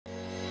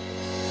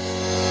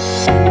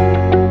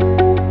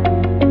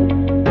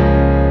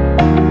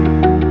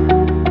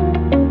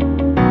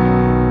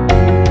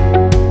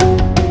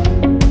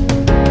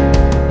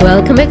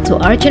Welcome back to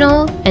our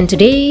channel, and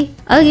today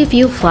I'll give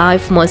you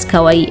 5 most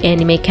kawaii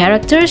anime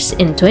characters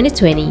in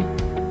 2020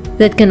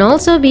 that can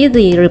also be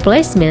the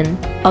replacement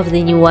of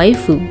the new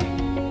waifu.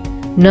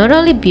 Not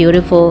only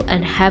beautiful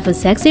and have a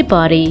sexy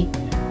body,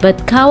 but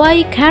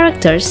kawaii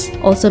characters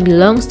also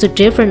belongs to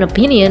different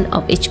opinion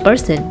of each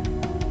person.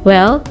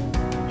 Well,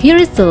 here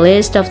is the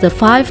list of the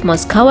 5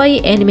 most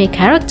kawaii anime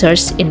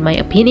characters in my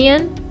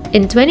opinion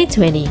in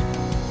 2020.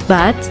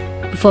 But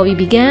before we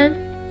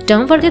begin,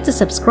 don't forget to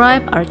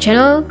subscribe our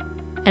channel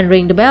and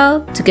ring the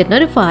bell to get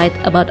notified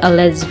about our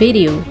latest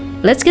video.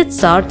 Let's get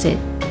started.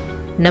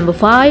 Number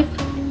 5.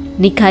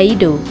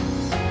 Nikaido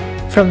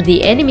from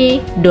the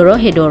anime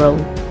Dorohedoro.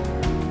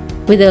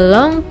 With a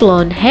long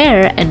blonde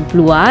hair and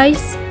blue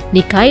eyes,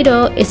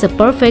 Nikaido is a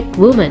perfect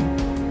woman.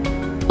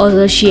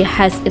 Although she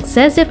has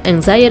excessive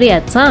anxiety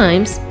at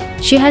times,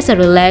 she has a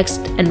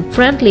relaxed and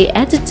friendly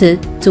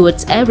attitude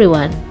towards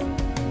everyone.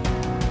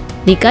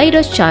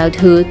 Nikaido's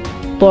childhood,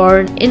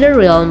 born in the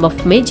realm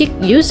of magic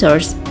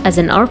users as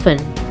an orphan.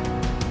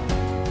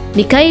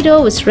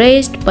 Nikaido was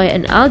raised by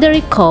an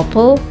elderly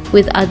couple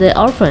with other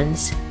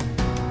orphans.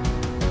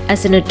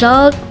 As an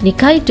adult,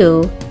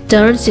 Nikaido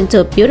turns into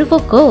a beautiful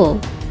girl.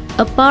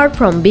 Apart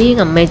from being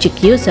a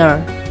magic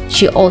user,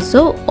 she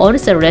also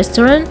owns a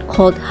restaurant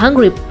called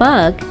Hungry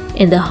Bug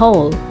in the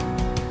hall,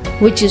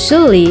 which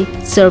usually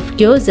serves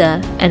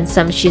gyoza and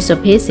some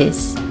shiso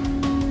pieces.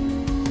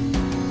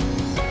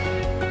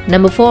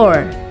 Number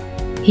 4.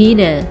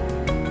 Hina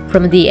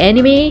from the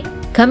anime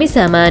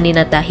Kamisama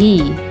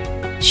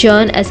Ninatahi,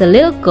 shown as a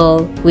little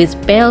girl with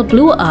pale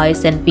blue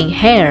eyes and pink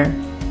hair.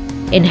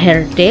 In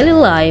her daily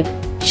life,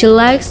 she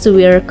likes to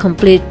wear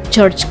complete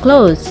church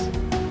clothes,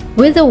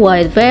 with a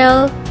white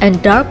veil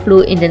and dark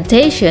blue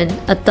indentation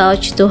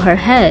attached to her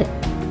head.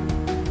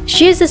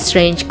 She is a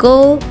strange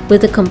girl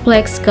with a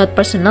complex god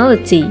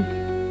personality,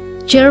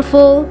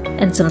 cheerful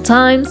and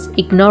sometimes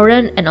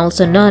ignorant and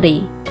also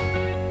naughty.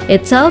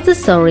 It tells a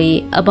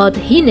story about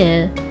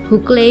Hina, who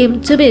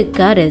claimed to be a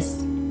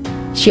goddess.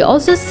 She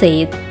also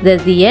said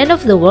that the end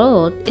of the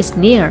world is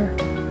near.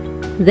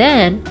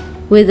 Then,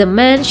 with the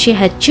man she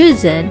had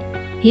chosen,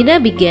 Hina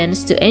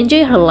begins to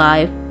enjoy her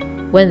life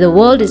when the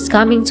world is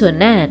coming to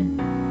an end.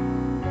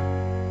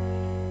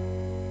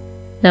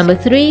 Number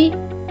 3.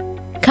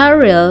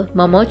 Karel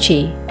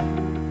Momochi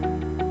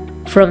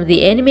from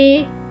the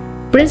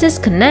anime Princess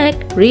Connect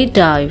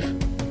Redive.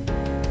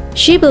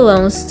 She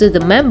belongs to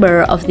the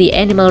member of the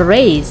animal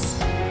race.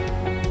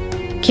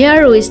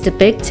 Kyaru is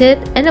depicted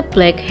in a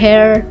black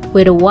hair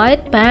with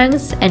white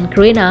bangs and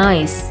green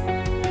eyes.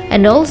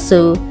 And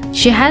also,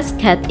 she has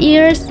cat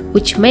ears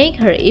which make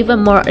her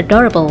even more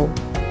adorable.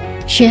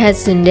 She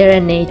has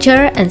tsundere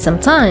nature and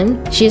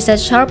sometimes she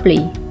says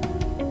sharply,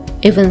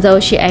 even though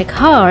she acts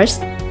harsh,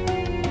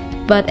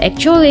 but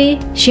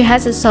actually she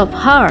has a soft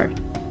heart.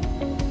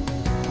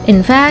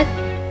 In fact,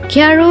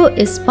 Kyaru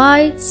is a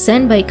spy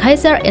sent by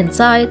Kaiser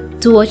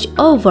inside to watch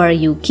over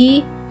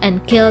Yuki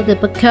and kill the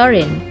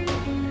Bakarin.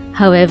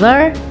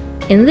 However,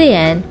 in the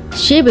end,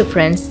 she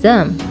befriends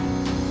them.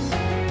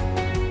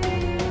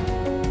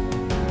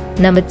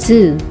 Number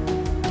 2.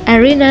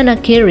 Erina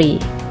Nakiri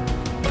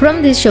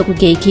from the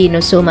Shokugeki no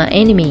Soma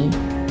anime.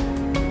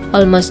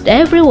 Almost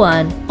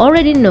everyone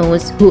already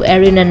knows who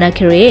Erina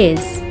Nakiri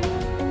is.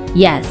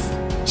 Yes,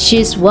 she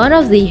is one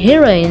of the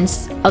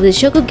heroines of the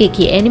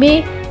Shokugeki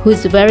anime who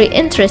is very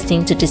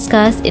interesting to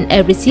discuss in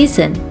every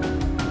season.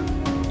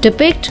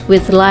 Depicted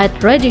with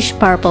light reddish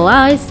purple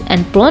eyes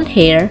and blonde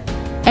hair,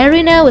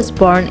 Erina was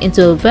born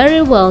into a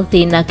very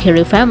wealthy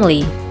Nakiri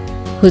family,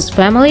 whose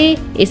family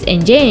is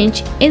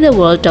engaged in the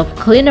world of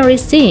culinary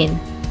scene.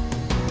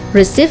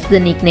 Received the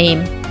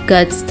nickname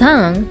God's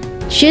Tongue,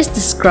 she is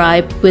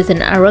described with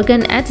an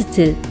arrogant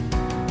attitude.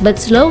 But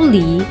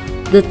slowly,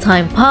 the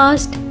time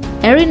passed,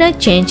 Erina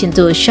changed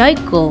into a shy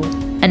girl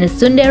and a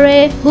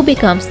tsundere who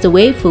becomes the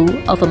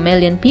waifu of a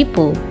million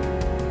people.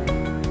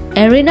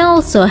 Erina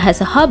also has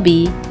a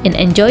hobby in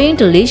enjoying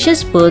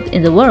delicious food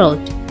in the world,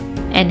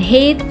 and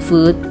hate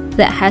food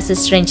that has a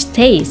strange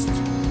taste.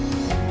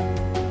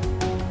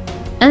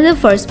 And the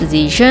first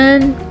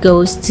position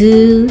goes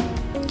to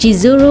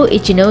Chizuru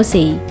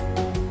Ichinose.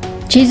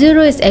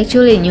 Chizuru is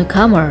actually a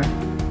newcomer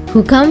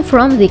who comes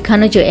from the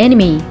Kanojo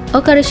anime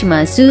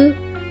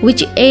Okarishimasu,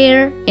 which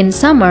aired in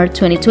summer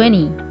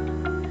 2020.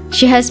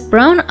 She has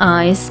brown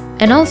eyes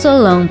and also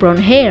long brown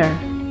hair.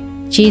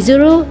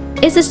 Chizuru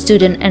is a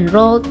student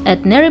enrolled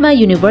at Nerima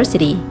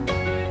University.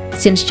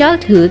 Since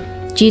childhood,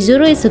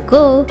 Chizuru is a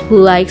girl who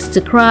likes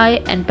to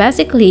cry and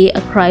basically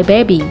a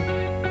crybaby.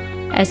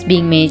 As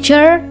being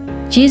mature,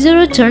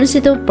 Chizuru turns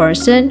into a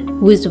person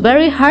who is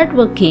very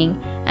hardworking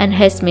and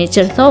has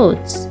mature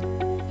thoughts,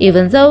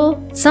 even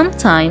though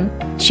sometimes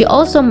she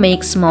also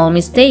makes small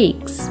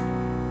mistakes.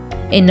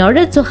 In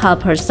order to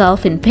help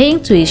herself in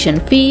paying tuition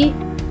fee,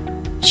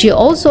 she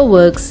also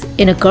works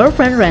in a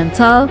girlfriend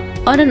rental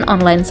on an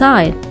online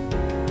site.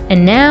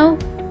 And now,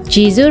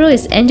 Chizuru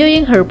is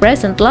enjoying her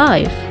present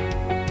life.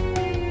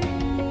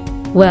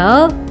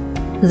 Well,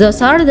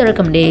 those are the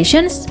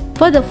recommendations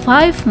for the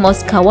 5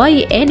 most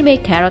kawaii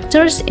anime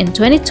characters in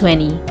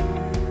 2020.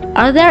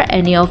 Are there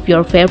any of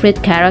your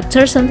favorite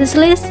characters on this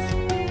list?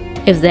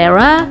 If there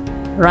are,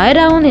 write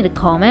down in the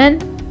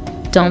comment.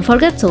 Don't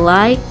forget to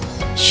like,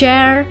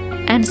 share,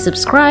 and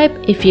subscribe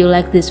if you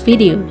like this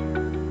video.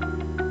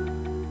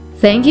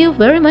 Thank you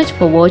very much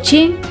for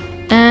watching,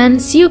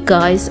 and see you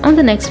guys on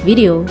the next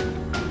video.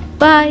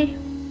 Bye!